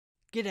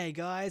G'day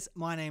guys,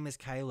 my name is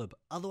Caleb,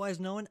 otherwise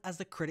known as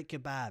the Critic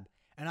Kebab,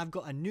 and I've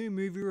got a new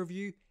movie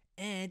review,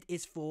 and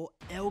it's for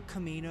El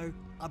Camino,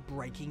 a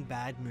Breaking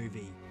Bad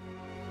movie.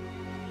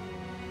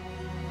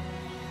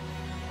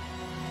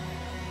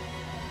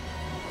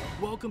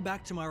 Welcome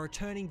back to my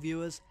returning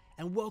viewers,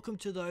 and welcome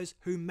to those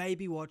who may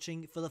be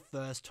watching for the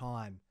first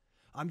time.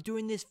 I'm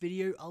doing this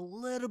video a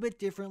little bit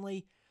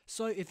differently,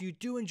 so if you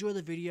do enjoy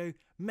the video,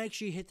 make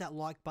sure you hit that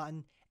like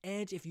button,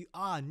 and if you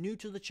are new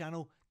to the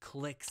channel,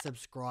 click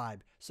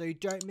subscribe so you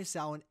don't miss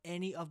out on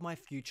any of my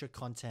future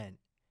content.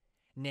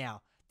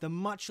 Now, the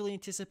muchly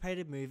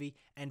anticipated movie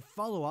and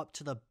follow-up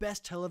to the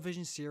best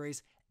television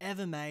series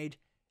ever made,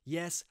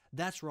 yes,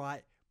 that's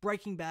right,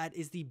 Breaking Bad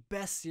is the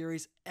best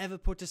series ever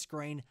put to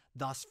screen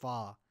thus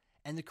far,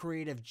 and the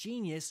creative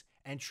genius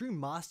and true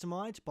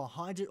mastermind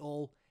behind it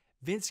all,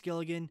 Vince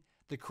Gilligan,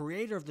 the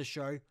creator of the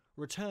show,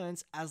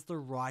 returns as the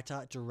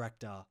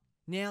writer-director.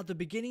 Now, the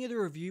beginning of the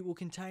review will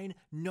contain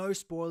no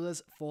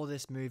spoilers for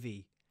this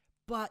movie,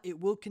 but it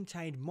will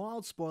contain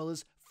mild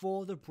spoilers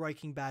for the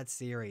Breaking Bad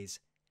series.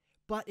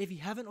 But if you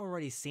haven't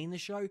already seen the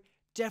show,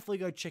 definitely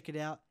go check it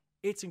out.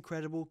 It's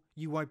incredible,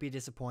 you won't be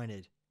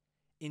disappointed.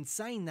 In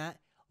saying that,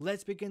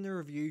 let's begin the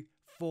review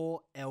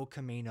for El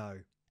Camino.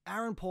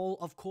 Aaron Paul,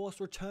 of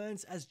course,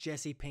 returns as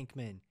Jesse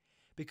Pinkman,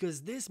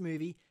 because this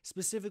movie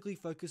specifically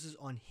focuses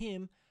on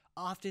him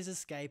after his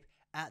escape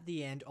at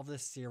the end of the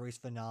series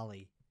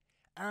finale.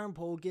 Aaron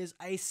Paul gives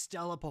a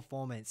stellar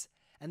performance,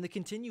 and the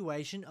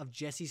continuation of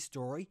Jesse's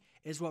story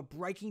is what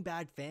Breaking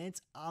Bad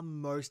fans are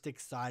most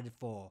excited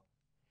for.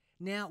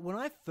 Now, when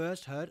I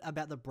first heard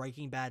about the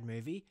Breaking Bad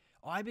movie,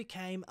 I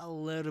became a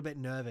little bit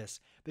nervous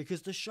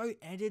because the show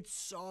ended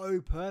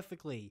so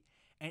perfectly,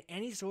 and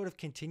any sort of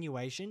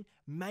continuation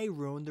may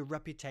ruin the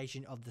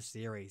reputation of the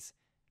series.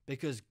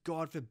 Because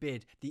God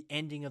forbid the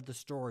ending of the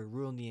story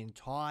ruin the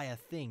entire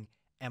thing,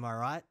 am I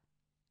right?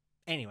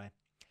 Anyway,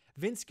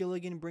 Vince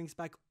Gilligan brings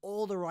back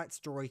all the right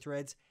story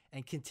threads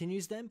and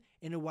continues them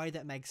in a way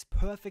that makes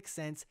perfect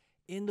sense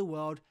in the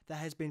world that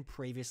has been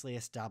previously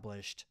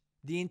established.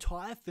 The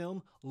entire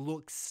film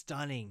looks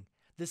stunning.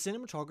 The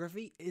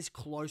cinematography is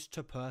close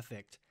to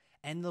perfect,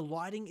 and the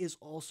lighting is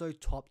also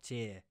top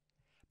tier.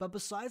 But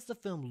besides the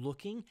film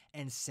looking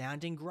and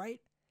sounding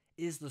great,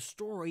 is the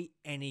story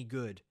any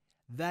good?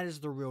 That is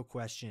the real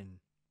question.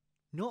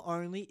 Not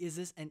only is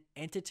this an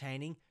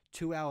entertaining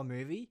 2-hour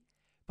movie,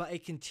 but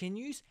it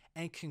continues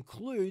and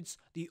concludes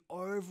the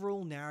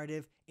overall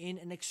narrative in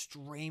an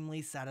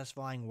extremely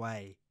satisfying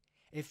way.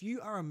 If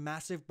you are a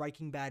massive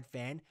Breaking Bad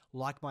fan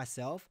like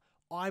myself,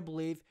 I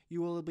believe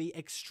you will be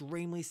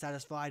extremely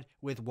satisfied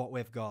with what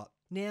we've got.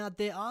 Now,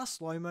 there are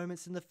slow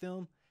moments in the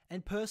film,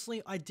 and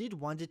personally I did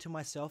wonder to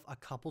myself a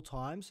couple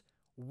times,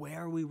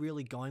 where are we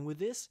really going with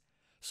this?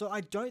 So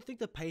I don't think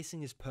the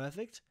pacing is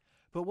perfect,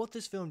 but what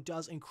this film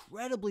does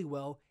incredibly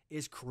well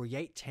is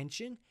create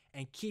tension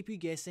and keep you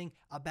guessing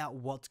about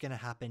what's going to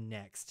happen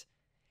next.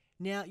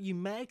 Now, you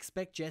may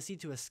expect Jesse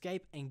to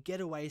escape and get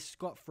away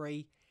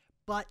scot-free,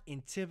 but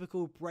in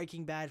typical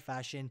Breaking Bad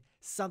fashion,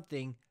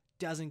 something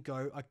doesn't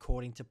go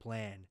according to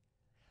plan.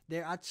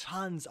 There are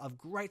tons of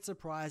great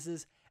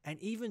surprises, and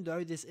even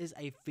though this is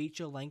a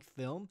feature-length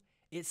film,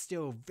 it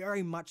still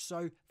very much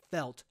so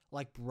felt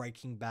like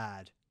Breaking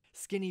Bad.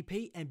 Skinny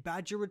Pete and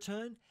Badger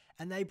return,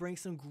 and they bring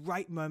some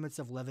great moments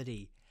of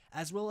levity,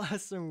 as well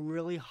as some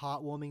really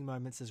heartwarming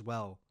moments as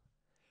well.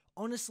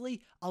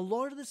 Honestly, a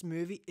lot of this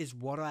movie is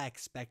what I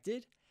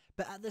expected,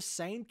 but at the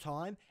same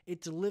time,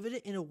 it delivered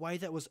it in a way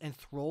that was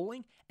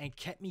enthralling and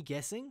kept me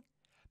guessing,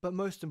 but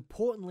most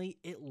importantly,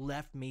 it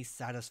left me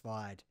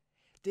satisfied.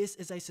 This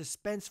is a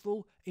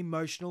suspenseful,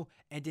 emotional,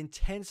 and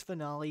intense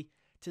finale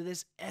to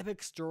this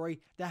epic story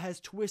that has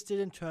twisted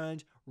and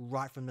turned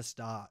right from the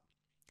start.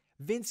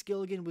 Vince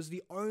Gilligan was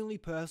the only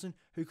person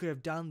who could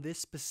have done this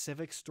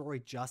specific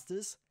story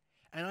justice,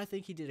 and I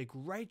think he did a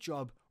great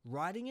job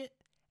writing it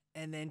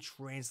and then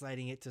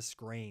translating it to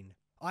screen.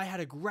 I had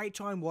a great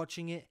time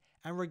watching it,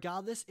 and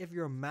regardless if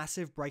you're a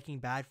massive Breaking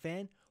Bad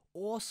fan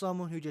or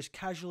someone who just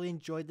casually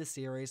enjoyed the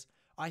series,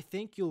 I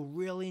think you'll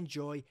really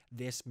enjoy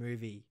this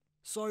movie.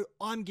 So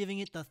I'm giving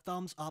it the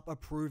thumbs up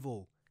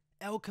approval.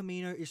 El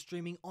Camino is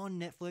streaming on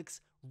Netflix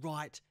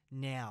right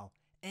now,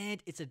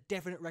 and it's a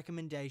definite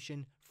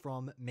recommendation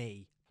from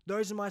me.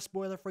 Those are my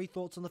spoiler-free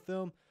thoughts on the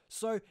film,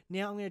 so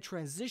now I'm going to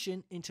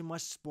transition into my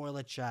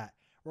spoiler chat,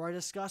 where I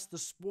discuss the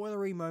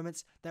spoilery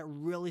moments that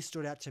really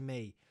stood out to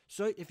me.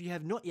 So if you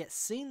have not yet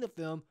seen the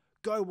film,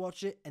 go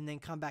watch it and then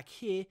come back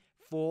here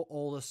for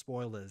all the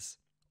spoilers.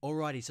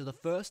 Alrighty, so the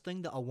first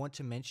thing that I want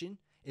to mention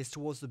is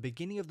towards the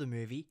beginning of the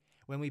movie,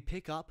 when we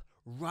pick up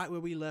right where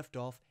we left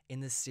off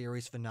in the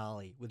series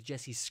finale, with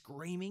Jesse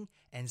screaming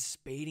and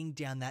speeding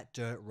down that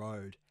dirt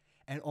road.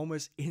 And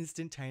almost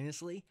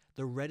instantaneously,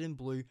 the red and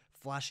blue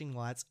flashing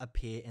lights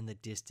appear in the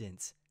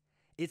distance.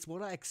 It's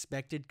what I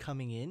expected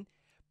coming in,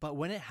 but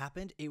when it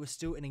happened, it was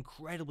still an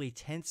incredibly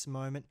tense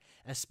moment,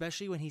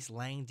 especially when he's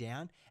laying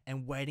down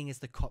and waiting as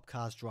the cop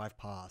cars drive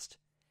past.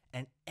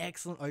 An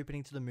excellent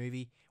opening to the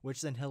movie, which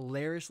then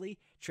hilariously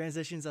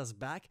transitions us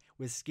back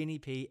with Skinny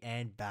P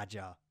and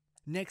Badger.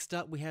 Next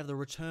up, we have the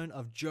return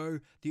of Joe,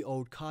 the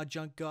old car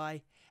junk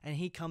guy, and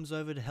he comes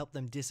over to help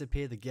them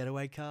disappear the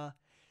getaway car.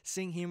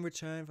 Seeing him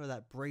return for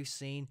that brief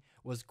scene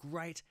was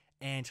great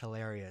and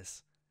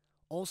hilarious.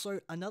 Also,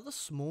 another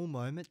small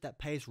moment that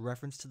pays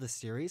reference to the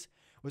series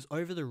was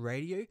over the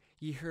radio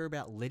you hear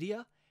about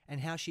Lydia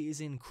and how she is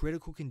in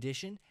critical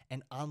condition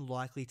and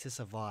unlikely to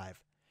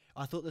survive.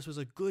 I thought this was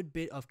a good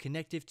bit of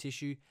connective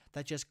tissue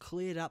that just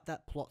cleared up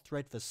that plot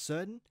thread for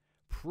certain,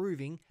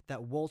 proving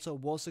that Walter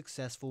was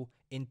successful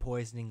in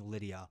poisoning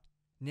Lydia.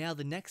 Now,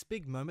 the next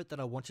big moment that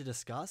I want to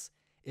discuss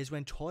is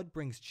when Todd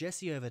brings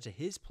Jesse over to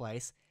his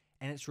place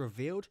and it's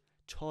revealed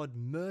Todd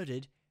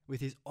murdered with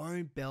his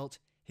own belt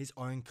his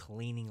own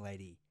cleaning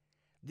lady.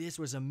 This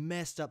was a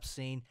messed up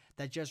scene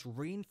that just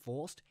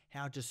reinforced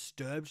how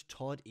disturbed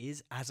Todd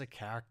is as a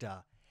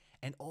character,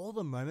 and all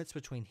the moments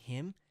between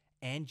him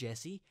and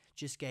Jesse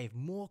just gave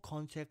more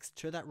context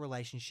to that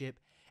relationship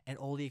and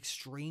all the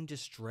extreme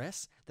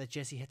distress that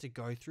Jesse had to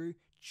go through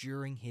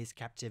during his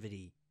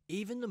captivity.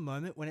 Even the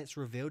moment when it's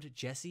revealed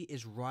Jesse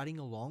is riding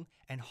along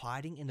and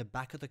hiding in the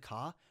back of the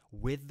car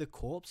with the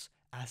corpse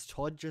as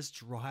Todd just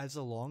drives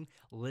along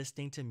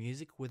listening to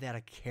music without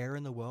a care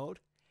in the world,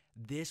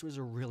 this was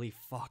a really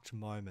fucked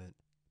moment.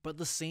 But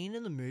the scene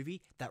in the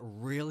movie that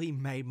really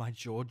made my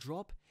jaw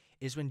drop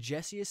is when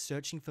Jesse is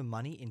searching for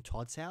money in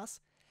Todd's house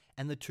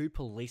and the two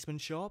policemen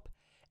show up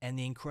and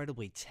the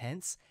incredibly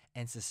tense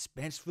and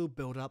suspenseful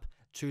build-up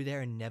to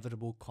their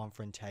inevitable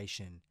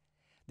confrontation.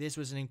 This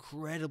was an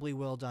incredibly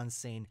well done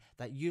scene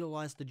that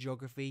utilized the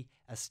geography,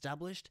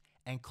 established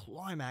and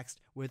climaxed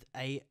with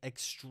a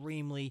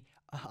extremely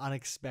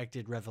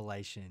unexpected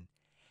revelation.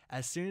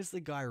 As soon as the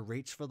guy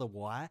reached for the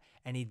wire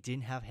and he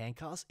didn't have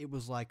handcuffs, it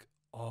was like,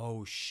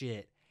 oh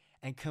shit,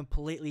 and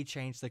completely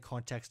changed the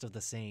context of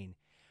the scene.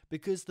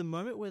 Because the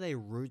moment where they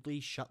rudely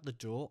shut the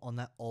door on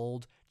that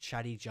old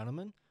chatty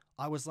gentleman,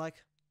 I was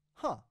like,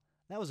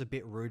 that was a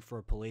bit rude for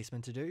a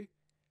policeman to do.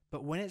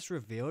 But when it's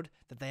revealed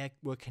that they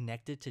were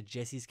connected to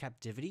Jesse's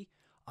captivity,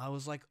 I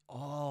was like,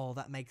 oh,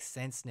 that makes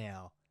sense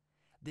now.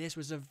 This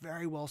was a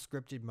very well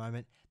scripted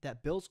moment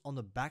that built on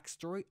the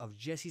backstory of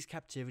Jesse's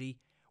captivity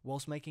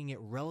whilst making it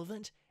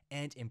relevant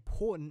and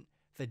important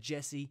for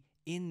Jesse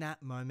in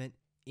that moment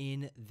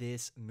in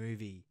this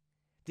movie.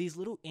 These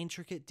little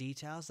intricate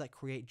details that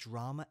create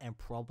drama and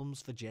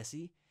problems for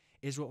Jesse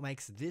is what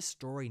makes this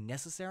story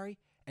necessary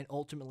and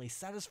ultimately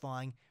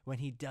satisfying when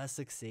he does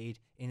succeed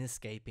in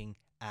escaping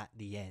at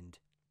the end.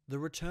 The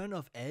return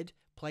of Ed,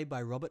 played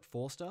by Robert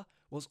Forster,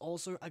 was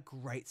also a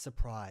great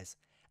surprise,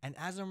 and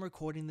as I'm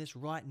recording this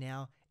right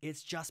now,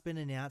 it's just been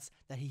announced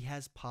that he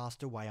has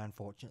passed away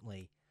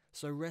unfortunately.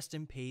 So rest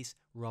in peace,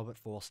 Robert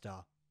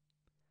Forster.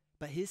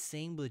 But his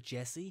scene with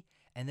Jesse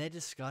and their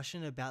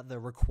discussion about the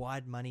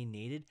required money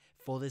needed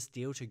for this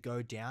deal to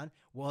go down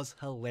was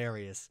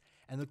hilarious,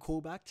 and the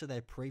callback to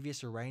their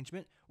previous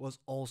arrangement was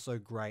also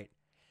great.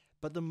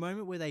 But the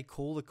moment where they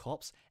call the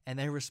cops and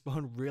they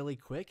respond really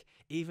quick,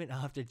 even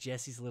after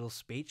Jesse's little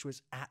speech,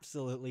 was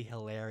absolutely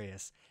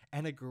hilarious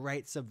and a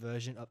great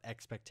subversion of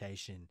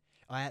expectation.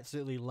 I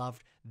absolutely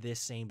loved this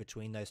scene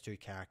between those two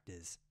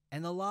characters.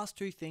 And the last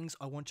two things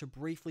I want to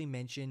briefly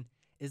mention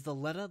is the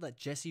letter that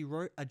Jesse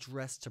wrote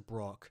addressed to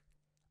Brock.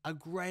 A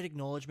great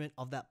acknowledgement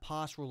of that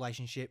past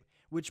relationship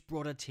which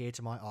brought a tear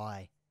to my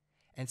eye.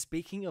 And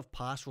speaking of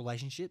past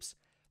relationships,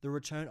 the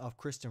return of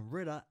Krysten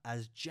Ritter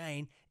as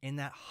Jane in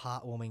that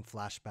heartwarming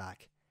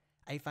flashback.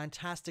 A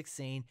fantastic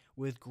scene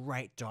with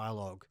great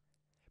dialogue.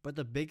 But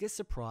the biggest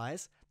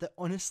surprise, that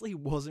honestly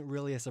wasn't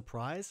really a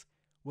surprise,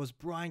 was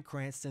Bryan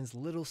Cranston's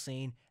little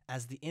scene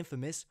as the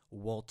infamous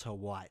Walter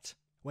White.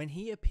 When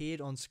he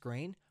appeared on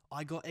screen,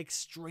 I got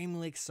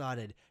extremely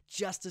excited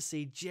just to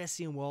see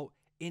Jesse and Walt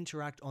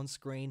interact on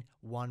screen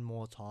one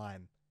more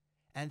time.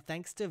 And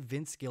thanks to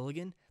Vince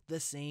Gilligan, the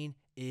scene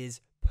is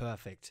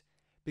perfect.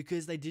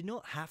 Because they did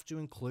not have to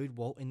include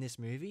Walt in this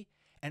movie,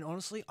 and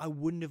honestly, I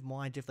wouldn't have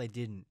minded if they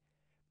didn't.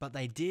 But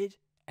they did,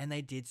 and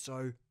they did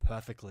so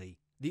perfectly.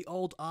 The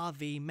old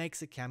RV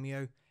makes a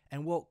cameo,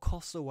 and Walt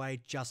coughs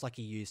away just like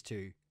he used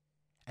to.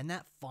 And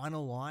that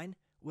final line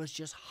was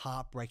just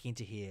heartbreaking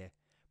to hear,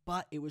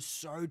 but it was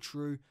so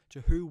true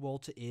to who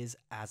Walter is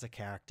as a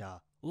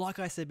character. Like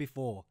I said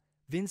before,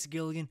 Vince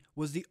Gilligan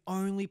was the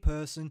only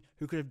person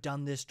who could have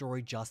done this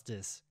story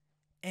justice.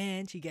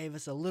 And he gave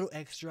us a little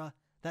extra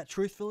that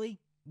truthfully,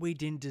 we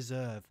didn't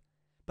deserve.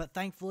 But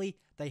thankfully,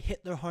 they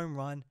hit their home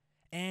run,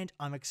 and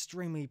I'm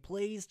extremely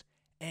pleased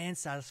and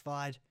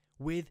satisfied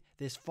with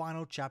this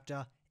final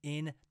chapter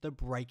in the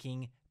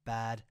Breaking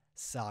Bad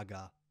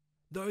saga.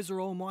 Those are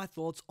all my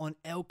thoughts on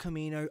El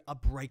Camino, a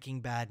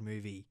Breaking Bad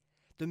movie.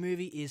 The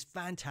movie is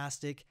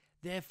fantastic,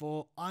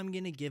 therefore I'm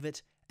going to give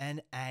it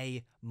an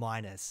A-.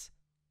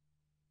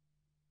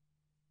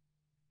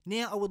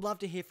 Now I would love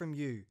to hear from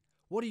you.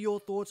 What are your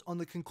thoughts on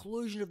the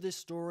conclusion of this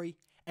story,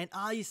 and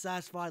are you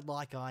satisfied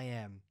like I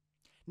am?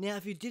 Now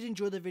if you did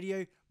enjoy the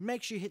video,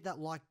 make sure you hit that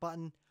like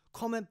button,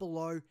 comment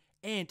below,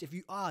 and if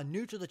you are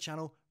new to the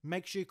channel,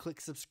 make sure you click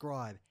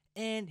subscribe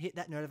and hit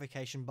that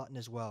notification button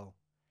as well.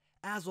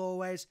 As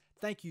always,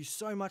 thank you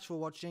so much for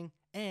watching,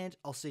 and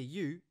I'll see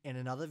you in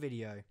another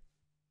video.